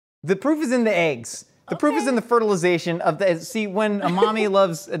The proof is in the eggs. The proof is in the fertilization of the, see, when a mommy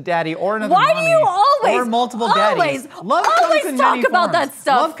loves a daddy or another mommy. Why do you always, or multiple daddies. Love comes in talk many about forms. that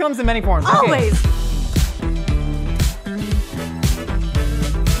stuff? Love comes in many forms. Always. Okay.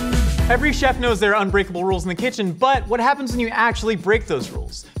 Every chef knows there are unbreakable rules in the kitchen, but what happens when you actually break those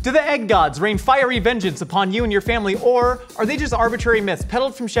rules? Do the egg gods rain fiery vengeance upon you and your family, or are they just arbitrary myths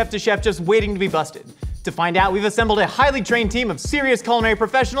peddled from chef to chef just waiting to be busted? To find out, we've assembled a highly trained team of serious culinary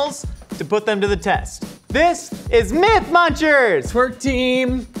professionals to put them to the test. This is Myth Munchers! Twerk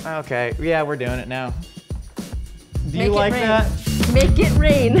team! Okay, yeah, we're doing it now. Do you like that? Make it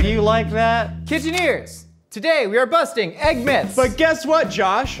rain. Do you like that? Kitcheneers! Today we are busting egg myths. But guess what,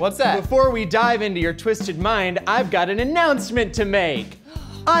 Josh? What's that? Before we dive into your twisted mind, I've got an announcement to make.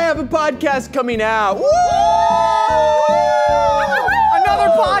 I have a podcast coming out. Woo! Another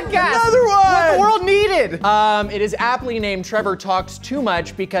podcast! Another one! What the world needed! It is aptly named Trevor Talks Too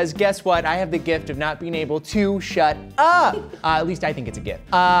Much because guess what? I have the gift of not being able to shut up. At least I think it's a gift.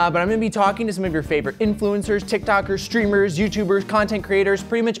 But I'm gonna be talking to some of your favorite influencers, TikTokers, streamers, YouTubers, content creators,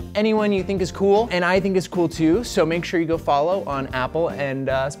 pretty much anyone you think is cool, and I think is cool too. So make sure you go follow on Apple and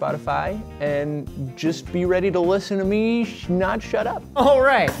Spotify, and just be ready to listen to me not shut up. All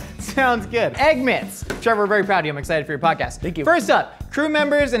right, sounds good. Egg myths. Trevor, we're very proud of you. I'm excited for your podcast. Thank you. First up, crew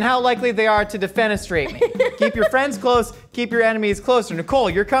members and how likely they are to defenestrate me. Keep your friends close, keep your enemies closer. Nicole,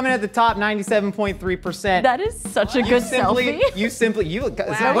 you're coming at the top 97.3%. That is such a good selfie. You look, is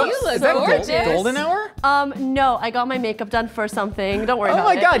Wow, you look gorgeous. golden hour? No, I got my makeup done for something. Don't worry Oh about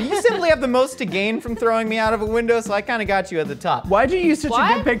my it. God, you simply have the most to gain from throwing me out of a window, so I kind of got you at the top. Why'd you use such a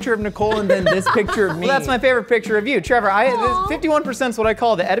What? good picture of Nicole and then this picture of me? Well, that's my favorite picture of you. Trevor, 51% is what I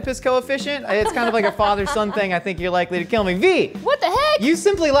call the Oedipus coefficient. It's kind of like a father-son thing. I think you're likely to kill me. V, What the heck? you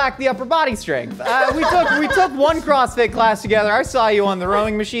simply lack the upper body strength. We took one CrossFit class together. I saw you on the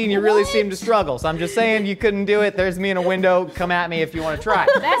rowing machine. You really seemed to struggle. So I'm just saying you couldn't do it. There's me in a window. Come at me if you want to try.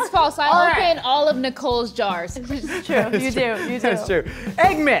 That's false. I All open all of Nicole's jars. It's true. You do. That's true.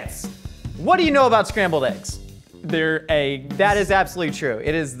 Egg myths. What do you know about scrambled eggs? They're eggs. That is absolutely true.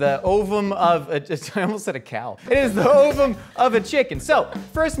 It is the ovum of a, I almost said a cow. It is the ovum of a chicken. So,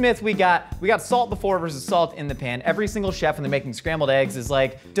 first myth we got salt before versus salt in the pan. Every single chef when they're making scrambled eggs is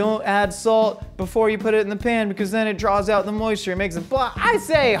like, don't add salt before you put it in the pan because then it draws out the moisture, it makes it blah. I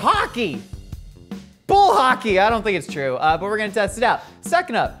say hockey. Bull hockey. I don't think it's true, but we're gonna test it out.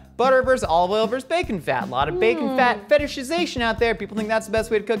 Second up, butter versus olive oil versus bacon fat. A lot of bacon fat fetishization out there. People think that's the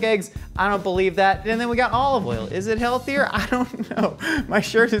best way to cook eggs. I don't believe that. And then we got olive oil. Is it healthier? I don't know. My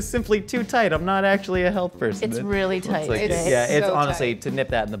shirt is simply too tight. I'm not actually a health person. It's really tight. It's so honestly, tight. to nip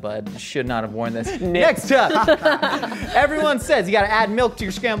that in the bud. Should not have worn this. Next up, everyone says you gotta add milk to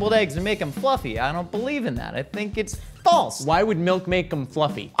your scrambled eggs and make them fluffy. I don't believe in that. I think it's false. Why would milk make them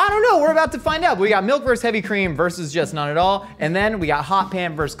fluffy? I don't know, we're about to find out. We got milk versus heavy cream versus just none at all. And then we got hot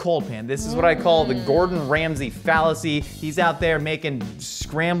pan versus cold pan. This is what I call the Gordon Ramsay fallacy. He's out there making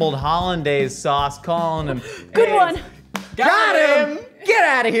scrambled hollandaise sauce, calling them Good eggs. one. Got him! Get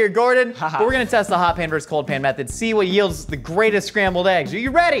out of here, Gordon. But we're gonna test the hot pan versus cold pan method, see what yields the greatest scrambled eggs. Are you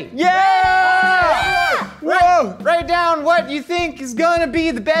ready? Yeah! Whoa! Write down what you think is gonna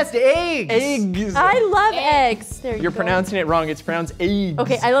be the best eggs. Eggs. I love eggs. There you You're go. pronouncing it wrong. It's pronounced eggs.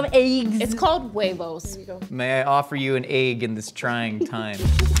 Okay, I love eggs. It's called huevos. May I offer you an egg in this trying time?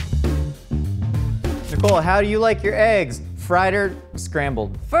 Nicole, how do you like your eggs? Fried or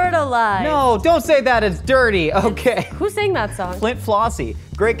scrambled? Fertilized. No, don't say that, it's dirty. Okay. Who sang that song? Flint Flossie,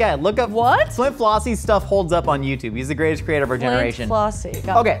 great guy. Look up What? Flint Flossie's stuff holds up on YouTube. He's the greatest creator of our generation. Flossie.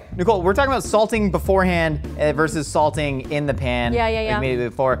 Got it. Okay, Nicole, we're talking about salting beforehand versus salting in the pan. Yeah. Like immediately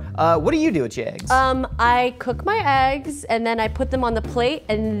before. What do you do with your eggs? I cook my eggs and then I put them on the plate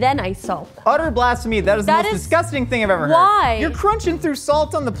and then I salt them. Utter blasphemy. That is the That most is- disgusting thing I've ever heard. Why? You're crunching through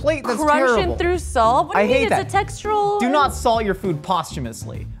salt on the plate. That's Crunching terrible. through salt? What do I you mean? hate that. It's a textural. Do not salt your food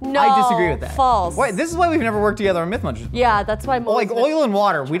posthumously. No, I disagree with that. false. Why, this is why we've never worked together on Myth Munchers. Yeah, that's why most Like of it- oil and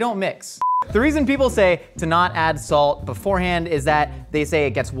water, we don't mix. The reason people say to not add salt beforehand is that they say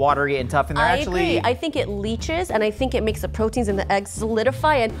it gets watery and tough, and they're I actually. agree. I think it leaches and I think it makes the proteins in the eggs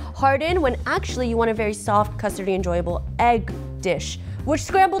solidify and harden when actually you want a very soft, custardy, enjoyable egg dish, which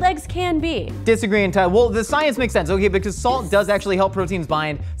scrambled eggs can be. Disagree entirely. Well, the science makes sense, okay, because salt does actually help proteins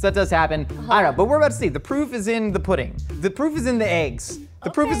bind, so that does happen. I don't know, but we're about to see. The proof is in the pudding. The proof is in the eggs. The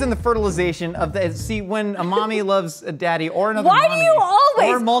proof is in the fertilization of the. See, when a mommy loves a daddy or another Why mommy, do you always,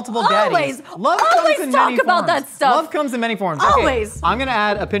 or multiple daddies, love always comes in talk many about forms. that stuff? Love comes in many forms. Always. Okay, I'm gonna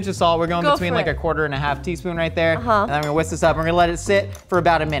add a pinch of salt. We're going Go between for like it. 1/4 and 1/2 teaspoon right there, Uh-huh. and then I'm gonna whisk this up. We're gonna let it sit for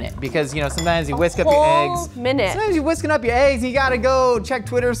about a minute because you know sometimes you whisk up your whole eggs. minute. Sometimes you're whisking up your eggs and you gotta go check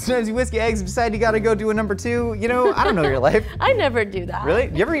Twitter. Sometimes you whisk your eggs and decide you gotta go do a number 2. You know, I don't know your life. I never do that.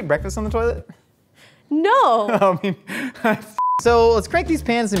 Really? You ever eat breakfast on the toilet? No. I mean, so let's crank these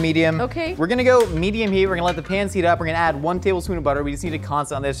pans to medium. Okay. We're gonna go medium heat. We're gonna let the pans heat up. We're gonna add 1 tablespoon of butter. We just need to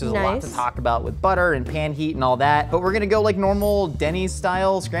constant on this. There's a lot to Nice. talk about with butter and pan heat and all that. But we're gonna go like normal Denny's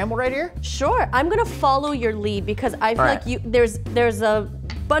style scramble right here. Sure. I'm gonna follow your lead because I feel All like right. there's a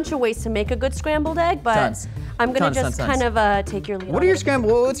bunch of ways to make a good scrambled egg, but Tons. I'm gonna Tons, just tons, kind of take your lead. What on are your it.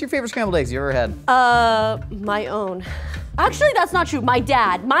 what's your favorite scrambled eggs you ever had? My own. Actually, that's not true. My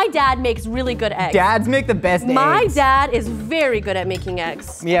dad makes really good eggs. Dads make the best My eggs. dad is very good at making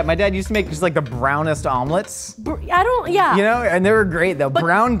eggs. Yeah, my dad used to make just like the brownest omelets. Yeah. You know, and they were great though.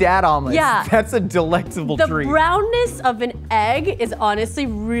 Brown dad omelets. Yeah. That's a delectable The treat. brownness of an egg is honestly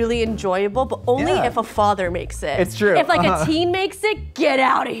really enjoyable, but only Yeah. if a father makes it. It's true. If like Uh-huh. a teen makes it, get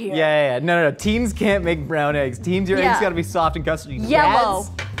out of here. Yeah. No. Teens can't make brown eggs. Teens, your Yeah. eggs gotta be soft and custody. Yellow.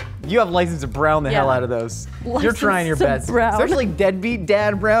 Dads, you have license to brown the hell Yeah. out of those. You're License trying your to best. brown. Especially deadbeat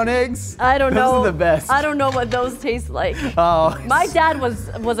dad brown eggs. I don't know. Those are the best. I don't know what those taste like. Oh. My dad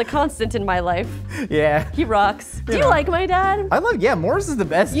was a constant in my life. Yeah. He rocks. Do you know. like my dad? Yeah, Morris is the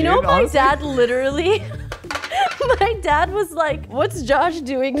best, You dude, know, my honestly. dad literally, my dad was like, what's Josh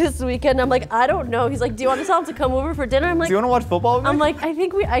doing this weekend? I'm like, I don't know. He's like, do you want to tell him to come over for dinner? I'm like, Do you wanna watch football with me? I'm like, I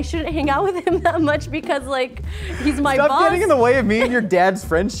think I shouldn't hang out with him that much because like, he's my Stop boss. getting in the way of me and your dad's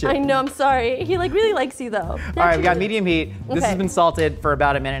friendship. I know, I'm sorry. He like really likes you though. All right, we got medium heat. This Okay. has been salted for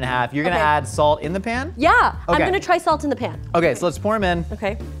about 1.5 minutes. You're gonna Okay. add salt in the pan? Yeah, I'm Okay. gonna try salt in the pan. Okay, so let's pour them in.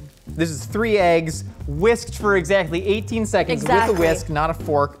 Okay. This is 3 eggs, whisked for exactly 18 seconds Exactly. with a whisk, not a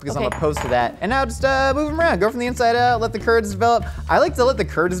fork, because I'm Okay. opposed to that. And now just move them around. Go from the inside out, let the curds develop. I like to let the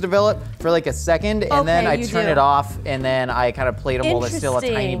curds develop for like a second, and then Okay, I you turn do. it off, and then I kind of plate them while they're still a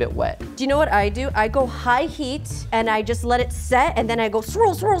tiny Interesting. bit wet. Do you know what I do? I go high heat and I just let it set and then I go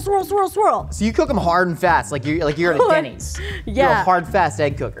swirl, swirl, swirl, swirl, swirl. So you cook them hard and fast, like you're at a Denny's. You're a Yeah. hard, fast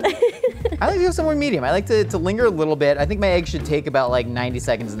egg cooker. I like to go somewhere medium. I like to linger a little bit. I think my eggs should take about like 90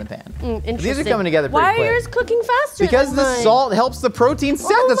 seconds in the pan. Interesting. These are coming together pretty Why quick. are yours cooking faster Because than the mine? salt helps the protein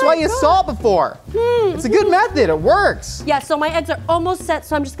set. Oh That's my why you God. salt before. It's a good method. It works. Yeah, so my eggs are almost set,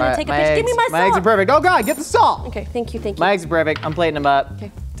 so I'm just gonna All take a right, pinch. Give me my salt. My eggs are perfect. Oh God, get the salt. Okay, thank you, thank you. My eggs are perfect. I'm plating them up.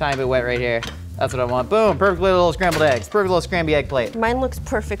 Okay. Tiny bit wet right here. That's what I want. Boom, perfect little scrambled eggs. Perfect little scrambled egg plate. Mine looks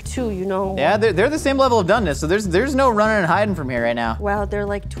perfect too, you know. Yeah, they're the same level of doneness, so there's no running and hiding from here right now. Wow, they're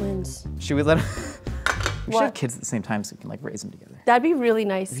like twins. Should we let them? We should What? have kids at the same time so we can like raise them together. That'd be really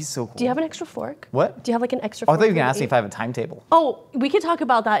nice. be so cool. Do you have an extra fork? What? Do you have like an extra Oh, I fork? thought you were for gonna ask me eight? if I have a timetable. Oh, we could talk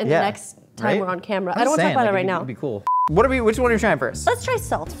about that in Yeah, the next time right? we're on camera. I'm I don't want to saying, talk about like, it right now. It'd be cool. Which one are you trying first? Let's try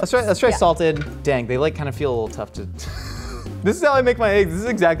salt. Let's try Yeah. salted. Dang, they like kind of feel a little tough to. This is how I make my eggs. This is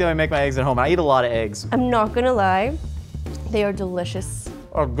exactly how I make my eggs at home. I eat a lot of eggs. I'm not gonna lie, they are delicious.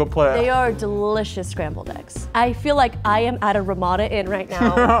 Oh, good play. They are delicious scrambled eggs. I feel like I am at a Ramada Inn right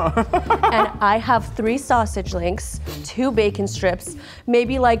now. And I have 3 sausage links, 2 bacon strips,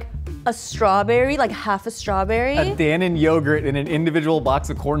 maybe like a strawberry, like half a strawberry, A Dannon yogurt and an individual box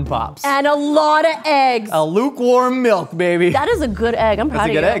of corn pops. and a lot of eggs. A lukewarm milk, baby. That is a good egg. I'm proud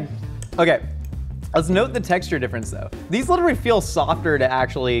That's a of good you. egg. Okay. Let's note the texture difference though. These literally feel softer to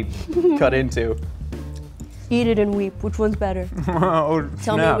actually cut into. Eat it and weep. Which one's better? Oh,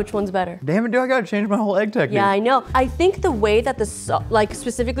 Tell me which one's better. Damn it, dude, I gotta change my whole egg technique. Yeah, I know. I think the way that the salt, like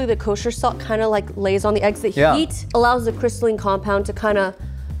specifically the kosher salt, kind of like lays on the eggs, the Yeah. heat allows the crystalline compound to kind of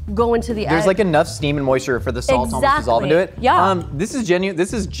go into the egg. There's like enough steam and moisture for the salt to almost dissolve into it. Exactly. Yeah.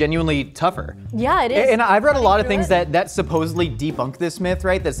 This is genuinely tougher. Yeah, it is. And I've read a lot of Cutting things through it. that supposedly debunk this myth,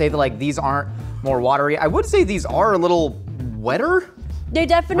 right? That say that like these aren't more watery. I would say these are a little wetter. They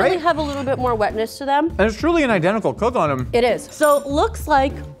definitely Right? have a little bit more wetness to them. And it's truly an identical cook on them. It is. So looks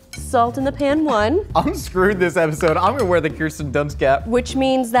like salt in the pan 1, I'm screwed this episode. I'm gonna wear the Kirsten Dunst cap. which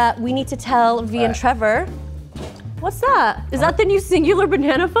means that we need to tell V and Alright. Trevor. What's that? Is that the new singular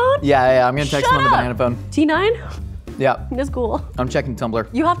banana phone? Yeah, I'm gonna text Shut him on the up. banana phone. T9? Yeah, That's cool. I'm checking Tumblr.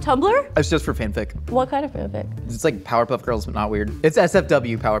 You have Tumblr? It's just for fanfic. What kind of fanfic? It's like Powerpuff Girls, but not weird. It's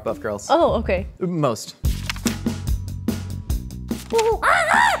SFW Powerpuff Girls. Oh, okay. Most. Oh,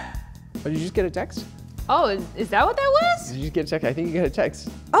 did you just get a text? Oh, is that what that was? Did you just get a text? I think you got a text.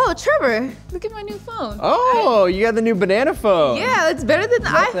 Oh, Trevor, look at my new phone. Oh, you got the new banana phone. Yeah, it's better than the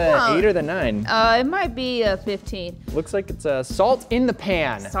Is that iPhone. the 8 or the 9? It might be a 15. Looks like it's salt in the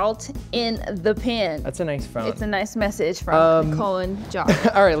pan. Salt in the pan. That's a nice phone. It's a nice message from Nicole and Josh.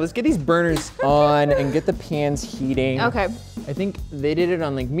 All right, let's get these burners on and get the pans heating. Okay. I think they did it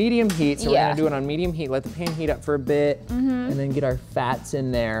on like medium heat, so we're Yeah. gonna do it on medium heat, let the pan heat up for a bit, and then get our fats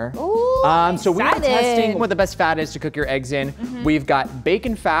in there. Ooh, So we are excited. testing what the best fat is to cook your eggs in. We've got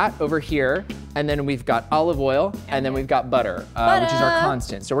bacon fat over here, and then we've got olive oil, and then we've got butter, which is our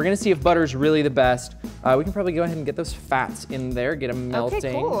constant. So we're gonna see if butter is really the best. We can probably go ahead and get those fats in there, get them melting.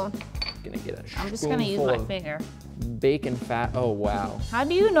 Okay, cool. Gonna get a I'm just gonna use spoonful my of finger. bacon fat. Oh, wow. How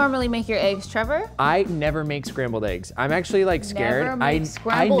do you normally make your eggs, Trevor? I never make scrambled eggs. I'm actually like scared. Never make I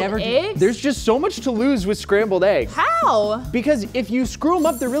scrambled never do. eggs? There's just so much to lose with scrambled eggs. How? Because if you screw them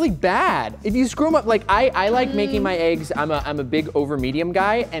up, they're really bad. If you screw them up, like I like making my eggs. I'm a big over medium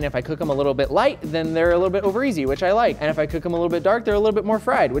guy, and if I cook them a little bit light, then they're a little bit over easy, which I like. And if I cook them a little bit dark, they're a little bit more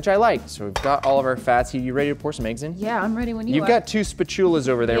fried, which I like. So we've got all of our fats. You ready to pour some eggs in? Yeah, I'm ready when you You've are. got 2 spatulas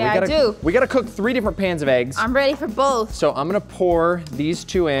over there. Yeah, I do. We gotta cook 3 different pans of eggs. I'm ready for both. So I'm gonna pour these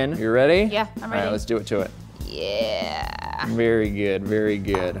 2 in. You ready? Yeah, I'm All ready. right, let's do it to it. Yeah. Very good, very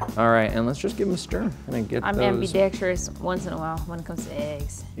good. All right, and let's just give them a stir and get I'm those. ambidextrous once in a while when it comes to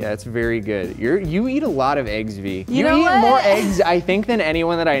eggs. Yeah, it's very good. You eat a lot of eggs, V. You know eat what? more eggs, I think, than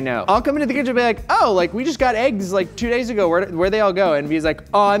anyone that I know. I'll come into the kitchen and be like, oh, like we just got eggs like 2 days ago. Where'd they all go? And V's like,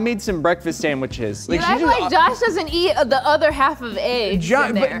 oh, I made some breakfast sandwiches. You she act just- like Josh doesn't eat the other half of eggs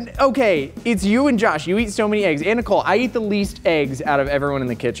in there. But, okay, it's you and Josh. You eat so many eggs. And Nicole, I eat the least eggs out of everyone in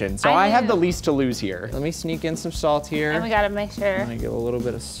the kitchen. So I have do. the least to lose here. Let me sneak in some salt here. And we gotta make sure. I give a little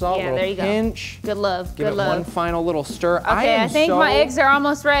bit of salt, Yeah, little there you go. pinch. Good love, Give good it one love. final little stir. Okay, I think my eggs are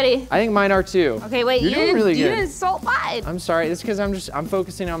almost ready. I think mine are too. Okay, wait, You're doing really you good. didn't salt mine. I'm sorry. It's because I'm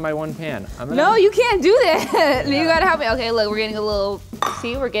focusing on my one pan. No, you can't do that. You gotta help me. Okay, look, we're getting a little,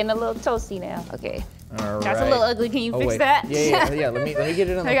 see, we're getting a little toasty now. Okay. All That's a right. little ugly. Can you Oh, fix wait. that? Yeah. Let me get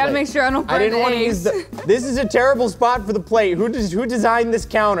it on the I gotta plate. make sure I don't burn I didn't the want to use eggs. This is a terrible spot for the plate. Who designed this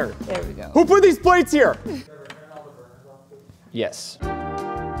counter? There we go. Who put these plates here? Yes.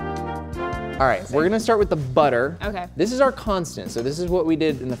 All right, we're gonna start with the butter. Okay. This is our constant. So this is what we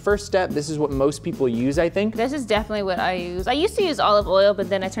did in the first step. This is what most people use, I think. This is definitely what I use. I used to use olive oil, but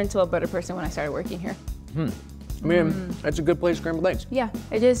then I turned to a butter person when I started working here. I mean, that's a good place to scramble eggs. Yeah,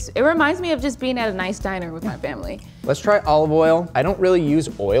 it reminds me of just being at a nice diner with my family. Let's try olive oil. I don't really use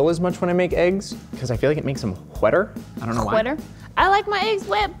oil as much when I make eggs because I feel like it makes them wetter. I don't know why. Wetter. I like my eggs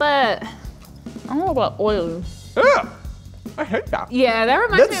wet, but I don't know about oil. Ugh, I hate that. Yeah, that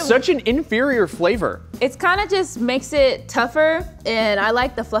reminds me That's of, such an inferior flavor. it's kind of just makes it tougher, and I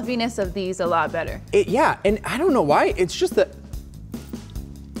like the fluffiness of these a lot better. Yeah, and I don't know why. It's just that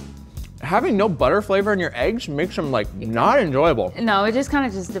having no butter flavor in your eggs makes them like not enjoyable. No, it just kind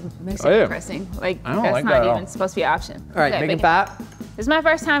of just makes it Oh, yeah. depressing. Like, I don't that's like that not at all. even supposed to be an option. All right, Okay, bacon fat. This is my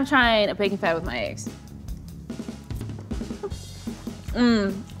first time trying a bacon fat with my eggs.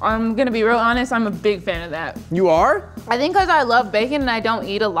 I'm gonna be real honest, I'm a big fan of that. You are? I think because I love bacon and I don't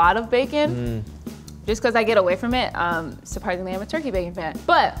eat a lot of bacon, just because I get away from it, surprisingly I'm a turkey bacon fan.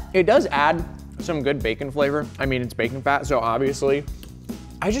 But It does add some good bacon flavor. I mean, it's bacon fat, so obviously.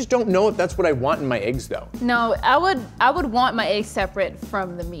 I just don't know if that's what I want in my eggs though. no, I would want my eggs separate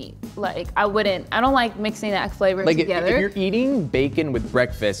from the meat. Like I don't like mixing that flavor Like if together. you're eating bacon with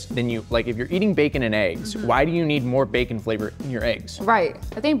breakfast, then if you're eating bacon and eggs, why do you need more bacon flavor in your eggs? Right,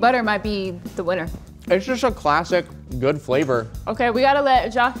 I think butter might be the winner. It's just a classic, good flavor. Okay, we gotta let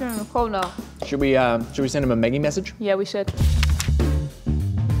Josh and Nicole know. Should we send him a Meggie message? Yeah, we should.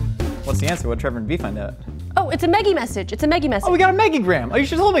 What's the answer? What did Trevor and B find out? Oh, it's a Meggie message. It's a Meggie message. Oh, we got a Megagram. Oh, you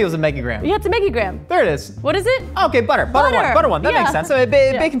should have told me it was a Megagram. Yeah, it's a Megagram. There it is. What is it? Okay, butter one. That Yeah. makes sense. So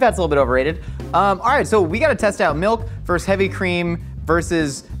bacon fat's a little bit overrated. All right, so we got to test out milk versus heavy cream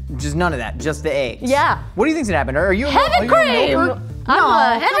versus just none of that, just the eggs. Yeah. What do you think's gonna happen? Are you Heavy a cream. milker? I'm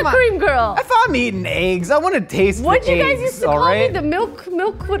a heavy come on. cream girl. If I'm eating eggs, I want to taste What the you guys eggs, used to all call me? right? The milk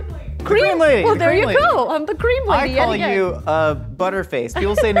what? cream lady, Well, the there cream you lady. go. I'm the cream lady. I yet call again. you Butterface.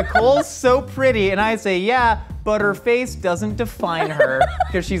 People say Nicole's so pretty, and I say, yeah, Butterface doesn't define her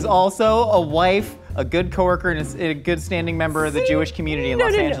because she's also a wife, a good coworker, and a good standing member of the Jewish community in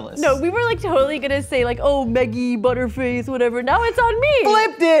Los Angeles. No, we were like totally gonna say like, oh, Meggie, Butterface, whatever. Now it's on me.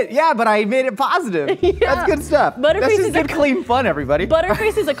 Flipped it. Yeah, but I made it positive. Yeah. That's good stuff. Butterface That's just is a good, clean fun, everybody.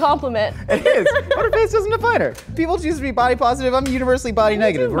 Butterface is a compliment. It is. Butterface doesn't define her. People choose to be body positive. I'm universally body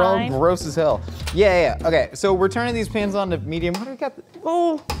negative. We're all mine. gross as hell. Yeah. Okay, so we're turning these pans on to medium. What do we got?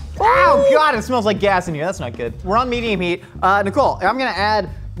 Oh, Oh God, it smells like gas in here. That's not good. We're on medium heat. Nicole, I'm gonna add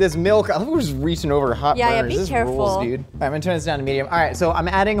this milk. I think we're just reaching over hot burners. be This careful. rules, dude. All right, I'm gonna turn this down to medium. All right, so I'm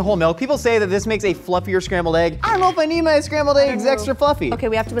adding whole milk. People say that this makes a fluffier scrambled egg. I don't know if I need my scrambled eggs extra fluffy. Okay,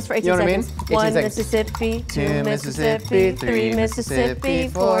 we have to miss for 18 You know what I mean? seconds. 18 1 seconds. Mississippi, 2 2 Mississippi, 3 Mississippi,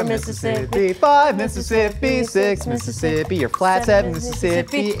 4 Mississippi, 5 Mississippi, 6 Mississippi, your flat 7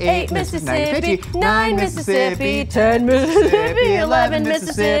 Mississippi, 8 Mississippi, 9 Mississippi, 10 Mississippi, 11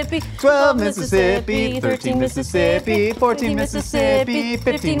 Mississippi, 12 Mississippi, 13 Mississippi, 14 Mississippi,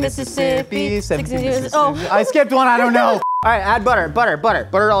 15 Mississippi, 17 Mississippi. Oh. I skipped one, I don't know. All right, add butter.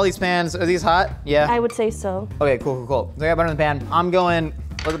 Butter all these pans. Are these hot? Yeah. I would say so. Okay, cool. So I got butter in the pan. I'm going,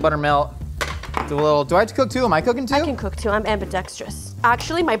 let the butter melt. Do I have to cook too? Am I cooking too? I can cook too. I'm ambidextrous.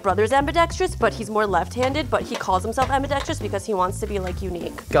 Actually, my brother's ambidextrous, but he's more left-handed, but he calls himself ambidextrous because he wants to be like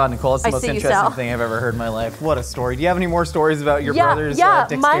unique. God, Nicole, that's the I most see you, interesting Sal. thing I've ever heard in my life. What a story. Do you have any more stories about your brother's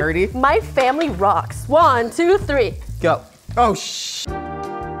dexterity? My family rocks. 1, 2, 3. Go. Oh, shh.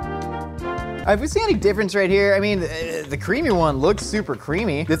 Have we seen any difference right here? I mean, the creamy one looks super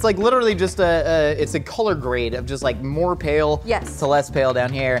creamy. It's like literally just it's a color grade of just like more pale Yes. to less pale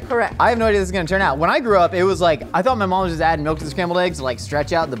down here. Correct. I have no idea this is gonna turn out. When I grew up, it was like, I thought my mom was just adding milk to the scrambled eggs to like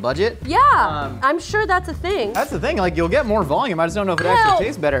stretch out the budget. Yeah, I'm sure that's a thing. That's the thing, like you'll get more volume. I just don't know if it Help. actually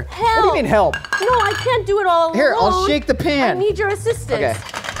tastes better. What do you Help. mean help? No, I can't do it all Here, I'll alone. shake the pan. I need your assistance. Okay.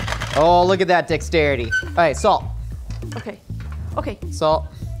 Oh, look at that dexterity. All right, salt, Okay. salt,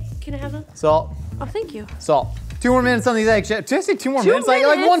 Can I have them? salt, Oh, thank you. salt. 2 more minutes on these eggs. Did I say 2 more 2 minutes? Like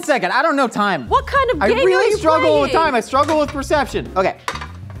minutes? 1 second. I don't know time. What kind of I game are really you struggle with playing? time. I struggle with perception. Okay,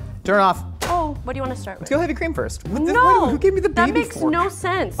 turn off. Oh, what do you want to start with? Let's go heavy cream first. No. Who gave me the that baby makes fork? no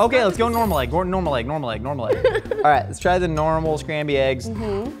sense. Okay, let's go normal egg. Normal egg. All right, let's try the normal scramby eggs.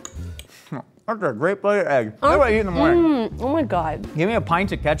 That's a great plate of eggs. That's what I eat in the morning. Oh my God. Give me a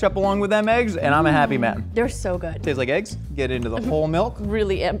pint of ketchup along with them eggs, and I'm a happy man. They're so good. Tastes like eggs. Get into the whole milk.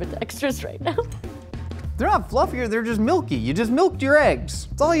 Really ambidextrous right now. They're not fluffier, they're just milky. You just milked your eggs.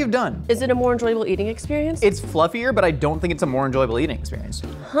 That's all you've done. Is it a more enjoyable eating experience? It's fluffier, but I don't think it's a more enjoyable eating experience.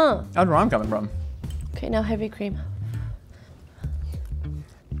 Huh. That's where I'm coming from. Okay, now heavy cream.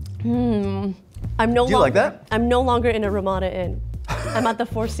 I'm no Do you like that? I'm no longer in a Ramada Inn. I'm at the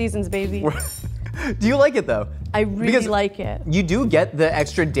Four Seasons, baby. Do you like it though? I really Because like it. You do get the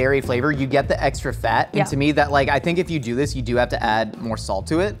extra dairy flavor, you get the extra fat, Yeah. and to me that like, I think if you do this, you do have to add more salt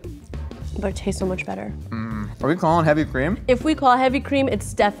to it. But it tastes so much better. Are we calling heavy cream? If we call heavy cream,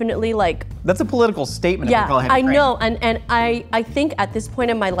 it's definitely like, That's a political statement if we yeah, call it heavy I cream. know, and I think at this point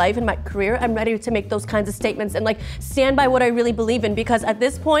in my life, in my career, I'm ready to make those kinds of statements and like stand by what I really believe in, because at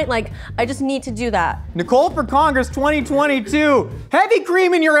this point, like, I just need to do that. Nicole for Congress 2022, heavy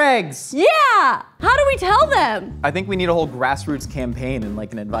cream in your eggs. Yeah! How do we tell them? I think we need a whole grassroots campaign and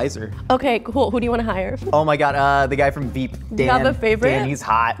like an advisor. Okay, cool. Who do you want to hire? Oh my God, the guy from Veep, Dan. Do you have a favorite? Dan, he's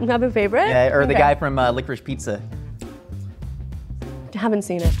hot. You have a favorite? Yeah, or the Okay. guy from Licorice Pizza. Haven't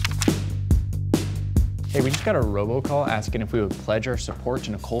seen it. Hey, we just got a robocall asking if we would pledge our support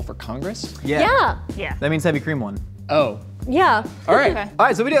to Nicole for Congress. Yeah. Yeah. That means heavy cream one. Oh, Yeah. all right. Okay. All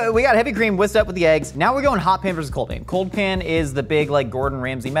right, so we got heavy cream whisked up with the eggs. Now we're going hot pan versus cold pan. Cold pan is the big like Gordon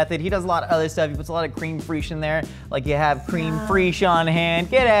Ramsay method. He does a lot of other stuff. He puts a lot of cream fraiche in there. Like you have cream fraiche on hand.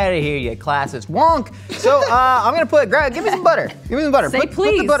 Get out of here, you classist wonk. So I'm gonna give me some butter. Give me some butter. Say Put the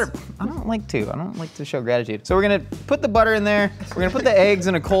please. butter. I don't like to show gratitude. So we're gonna put the butter in there. We're gonna put the eggs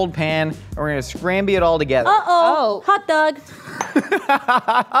in a cold pan, and we're gonna scramble it all together. Uh-oh. Hot dog.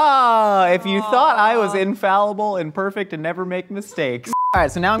 If you thought I was infallible and perfect and never make mistakes. All right,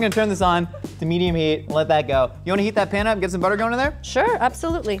 so now I'm gonna turn this on to medium heat, let that go. You wanna heat that pan up, get some butter going in there? Sure,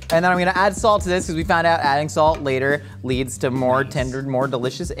 absolutely. And then I'm gonna add salt to this because we found out adding salt later leads to more tender, more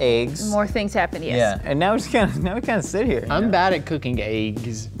delicious eggs. More things happen, yes. Yeah, and now we kind of sit here. I'm bad at cooking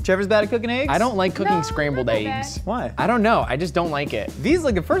eggs. Trevor's bad at cooking eggs? I don't like cooking No, scrambled not that eggs. Why? I don't know. I just don't like it. V's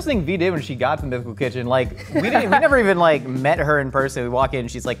like the first thing V did when she got to the Mythical Kitchen, like we never even like met her in person. We walk in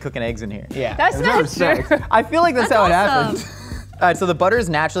and she's like cooking eggs in here. Yeah. That's not true. I feel like that's how it awesome. happens. All right, so the butter is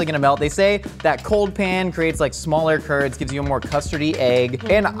naturally gonna melt. They say that cold pan creates like smaller curds, gives you a more custardy egg.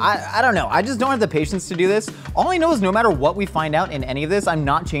 And I don't know, I just don't have the patience to do this. All I know is no matter what we find out in any of this, I'm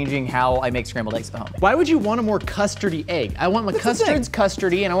not changing how I make scrambled eggs at home. Why would you want a more custardy egg? I want my the custards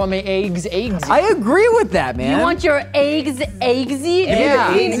custardy and I want my eggs eggsy. I agree with that, man. You want your eggs eggsy?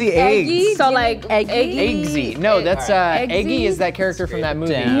 Yeah. Eggsy eggs. So like eggy? Eggsy. No, that's Eggsy? Eggy is that character from that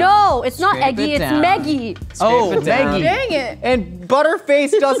movie. down. No, it's not Scrape Eggy, it it's down. Meggy. Oh, Scrape it down. Maggie. dang it. And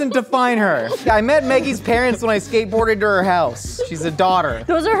Butterface doesn't define her. I met Maggie's parents when I skateboarded to her house. She's a daughter.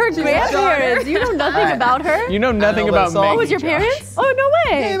 Those are her grandparents. You know nothing about her? You know nothing about Maggie. Oh, was your parents? Oh,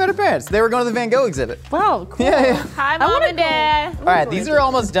 no way. Yeah, I met her parents. They were going to the Van Gogh exhibit. Wow, cool. Yeah. Hi, Mom and Dad. All right, these are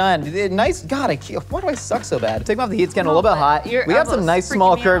almost done. Nice, God, why do I suck so bad? Take them off the heat, it's getting a little bit hot. We got some nice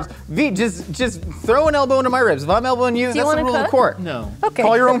small curves. V, just throw an elbow into my ribs. If I'm elbowing you, that's the rule of the court. No. Okay.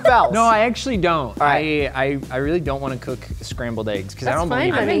 Call your own fouls. No, I actually don't. All right. I really don't want to cook scrambled eggs because I don't fine,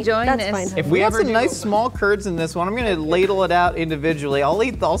 believe honey. in it. enjoying That's this. fine, honey. If we have ever some do- nice small curds in this one, I'm gonna ladle it out individually. I'll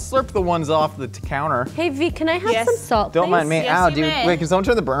slurp the ones off the counter. Hey, V, can I have Yes. some salt, Don't please? mind me. Yes, Ow, you dude. may. Wait, can someone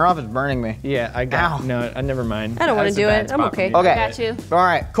turn the burner off? It's burning me. Yeah, I got. Ow. No, never mind. I don't want That to was do a bad it. I'm spot okay. for me. Okay. Got you. All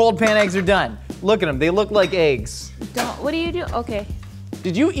right, cold pan eggs are done. Look at them. They look like eggs. What do you do? Okay.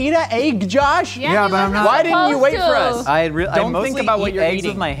 Did you eat an egg, Josh? Yeah, but I'm not- Why didn't you wait for us? I Don't mostly think about what eat you're eggs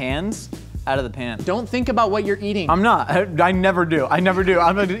eating. with my hands out of the pan. Don't think about what you're eating. I'm not. I never do. I never do.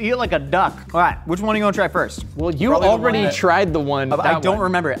 I'm gonna eat like a duck. All right, which one are you gonna try first? Well, you Probably the one already that- tried the one. I that don't one.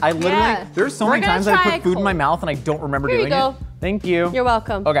 remember it. I literally, Yeah. there's so We're many gonna times I try put food in my cold. mouth and I don't remember Here you doing go. it. Thank you. You're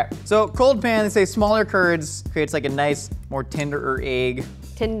welcome. Okay, so cold pan, they say smaller curds creates like a nice, more tenderer egg.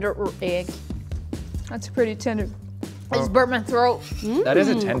 Tender egg. That's pretty tender. I just burnt my throat. That is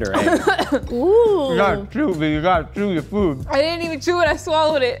a tender egg. Ooh. You gotta chew your food. I didn't even chew it. I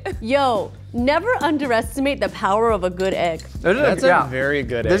swallowed it. Yo, never underestimate the power of a good egg. That's a very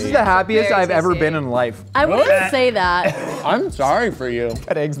good egg. This is the happiest Very I've ever tasty been egg. in life. I wouldn't say that. I'm sorry for you.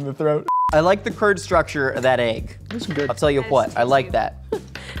 Got eggs in the throat. I like the curd structure of that egg. That's good. I'll tell you what, I like that.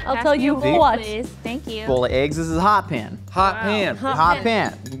 I'll tell you Bowl, what. please. Thank you. Bowl of eggs, this is a hot pan. Hot pan. Hot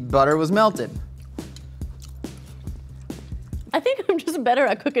pan. Butter was melted. I think I'm just better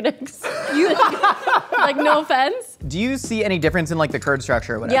at cooking eggs. Like, no offense. Do you see any difference in like the curd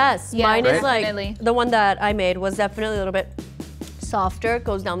structure or whatever? Yes, Yeah, mine is right? like, Definitely. the one that I made was definitely a little bit softer,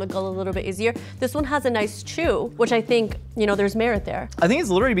 goes down the gullet a little bit easier. This one has a nice chew, which I think, there's merit there. I think it's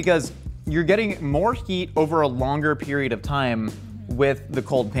literally because you're getting more heat over a longer period of time with the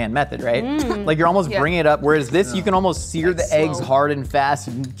cold pan method, right? Like you're almost bringing it up, whereas this you can almost sear the eggs slow. hard and fast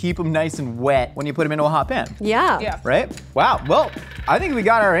and keep them nice and wet when you put them into a hot pan, Yeah. Yeah. right? Wow, well, I think we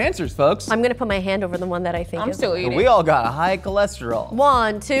got our answers, folks. I'm gonna put my hand over the one that I think I'm is. still eating. We all got high cholesterol.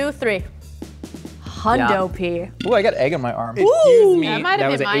 1, 2, 3. Hundo P. Ooh, I got egg on my arm. Excuse me. That might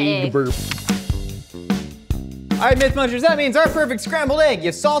have was been an my egg egg. burp. All right, Myth Munchers, that means our perfect scrambled egg.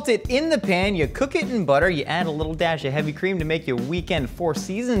 You salt it in the pan, you cook it in butter, you add a little dash of heavy cream to make your weekend Four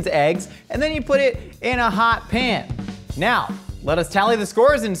Seasons eggs, and then you put it in a hot pan. Now, let us tally the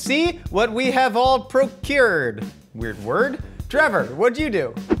scores and see what we have all procured. Weird word. Trevor, what'd you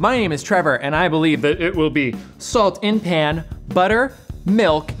do? My name is Trevor, and I believe that it will be salt in pan, butter,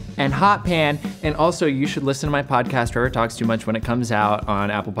 milk, and hot pan. And also, you should listen to my podcast, Trevor Talks Too Much, when it comes out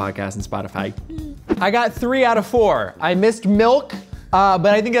on Apple Podcasts and Spotify. I got 3 out of 4. I missed milk, but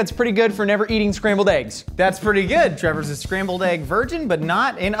I think that's pretty good for never eating scrambled eggs. That's pretty good. Trevor's a scrambled egg virgin, but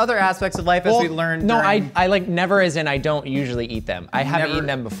not in other aspects of life as we learned. No, during- I like never as in I don't usually eat them. I haven't Never- eaten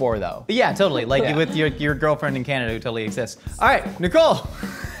them before though. Yeah, totally. Like Yeah. with your girlfriend in Canada who totally exists. All right, Nicole,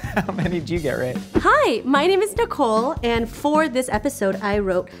 how many did you get right? Hi, my name is Nicole, and for this episode, I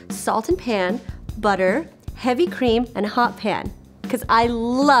wrote salt and pan, butter, heavy cream, and hot pan. Because I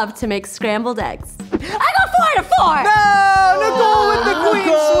love to make scrambled eggs. I got 4 out of 4! No, Nicole with the queen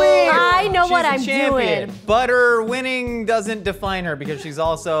sweep. I know She's what a I'm champion. doing. But her winning doesn't define her because she's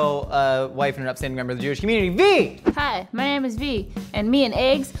also a wife and an upstanding member of the Jewish community. V! Hi, my name is V, and me and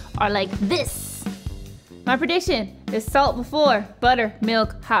eggs are like this. My prediction is salt before, butter,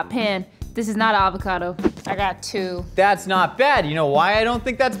 milk, hot pan. This is not avocado. I got 2. That's not bad. You know why I don't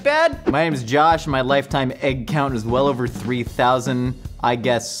think that's bad? My name is Josh. My lifetime egg count is well over 3,000. I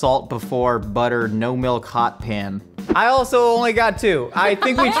guess salt before, butter, no milk, hot pan. I also only got 2. I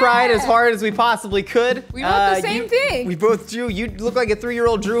think we tried as hard as we possibly could. We wrote the same thing. We both drew. You look like a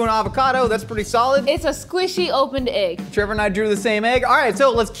 3-year-old drew an avocado. That's pretty solid. It's a squishy opened egg. Trevor and I drew the same egg. All right,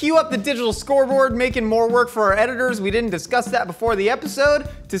 so let's cue up the digital scoreboard, making more work for our editors. We didn't discuss that before the episode.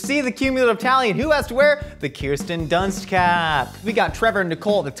 To see the cumulative tally and who has to wear the Kirsten Dunst cap. We got Trevor and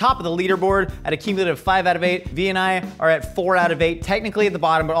Nicole at the top of the leaderboard at a cumulative 5 out of 8. V and I are at 4 out of 8, technically at the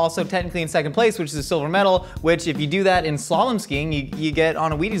bottom, but also technically in second place, which is a silver medal, which if you do that in slalom skiing, you get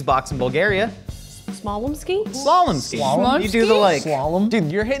on a Wheaties box in Bulgaria. Slalom ski? Slalom skiing. Slalom You do the like. Slalom? Dude,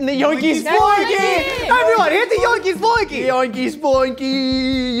 you're hitting the Yankees That's what I blankie! did. Everyone, hit the Yankees blankie! Yankees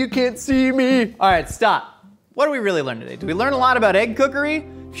blankie! You can't see me! All right, stop. What did we really learn today? Did we learn a lot about egg cookery?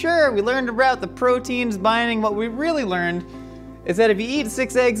 Sure, we learned about the proteins binding. What we really learned is that if you eat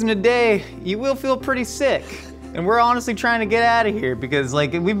 6 eggs in a day, you will feel pretty sick. And we're honestly trying to get out of here because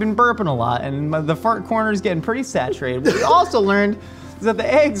like we've been burping a lot and the fart corner is getting pretty saturated. What we also learned is that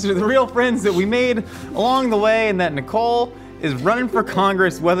the eggs are the real friends that we made along the way and that Nicole is running for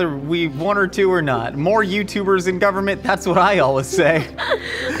Congress whether we want her to or not. More YouTubers in government, that's what I always say.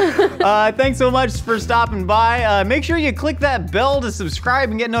 Thanks so much for stopping by. Make sure you click that bell to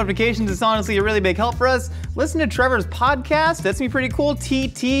subscribe and get notifications. It's honestly a really big help for us. Listen to Trevor's podcast. That's gonna be pretty cool.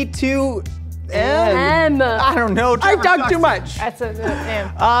 TT2M. I don't know. I talk too much. That's a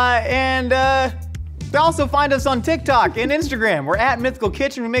M. And also find us on TikTok and Instagram. We're at Mythical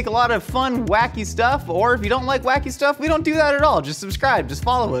Kitchen. We make a lot of fun, wacky stuff. Or if you don't like wacky stuff, we don't do that at all. Just subscribe, just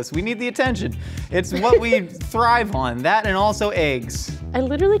follow us. We need the attention. It's what we thrive on, that and also eggs. I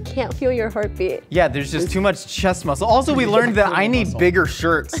literally can't feel your heartbeat. Yeah, there's just too much chest muscle. Also, we learned that I need bigger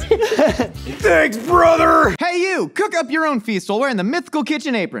shirts. Thanks, brother! Hey you, cook up your own feast while wearing the Mythical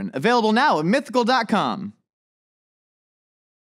Kitchen apron. Available now at mythical.com.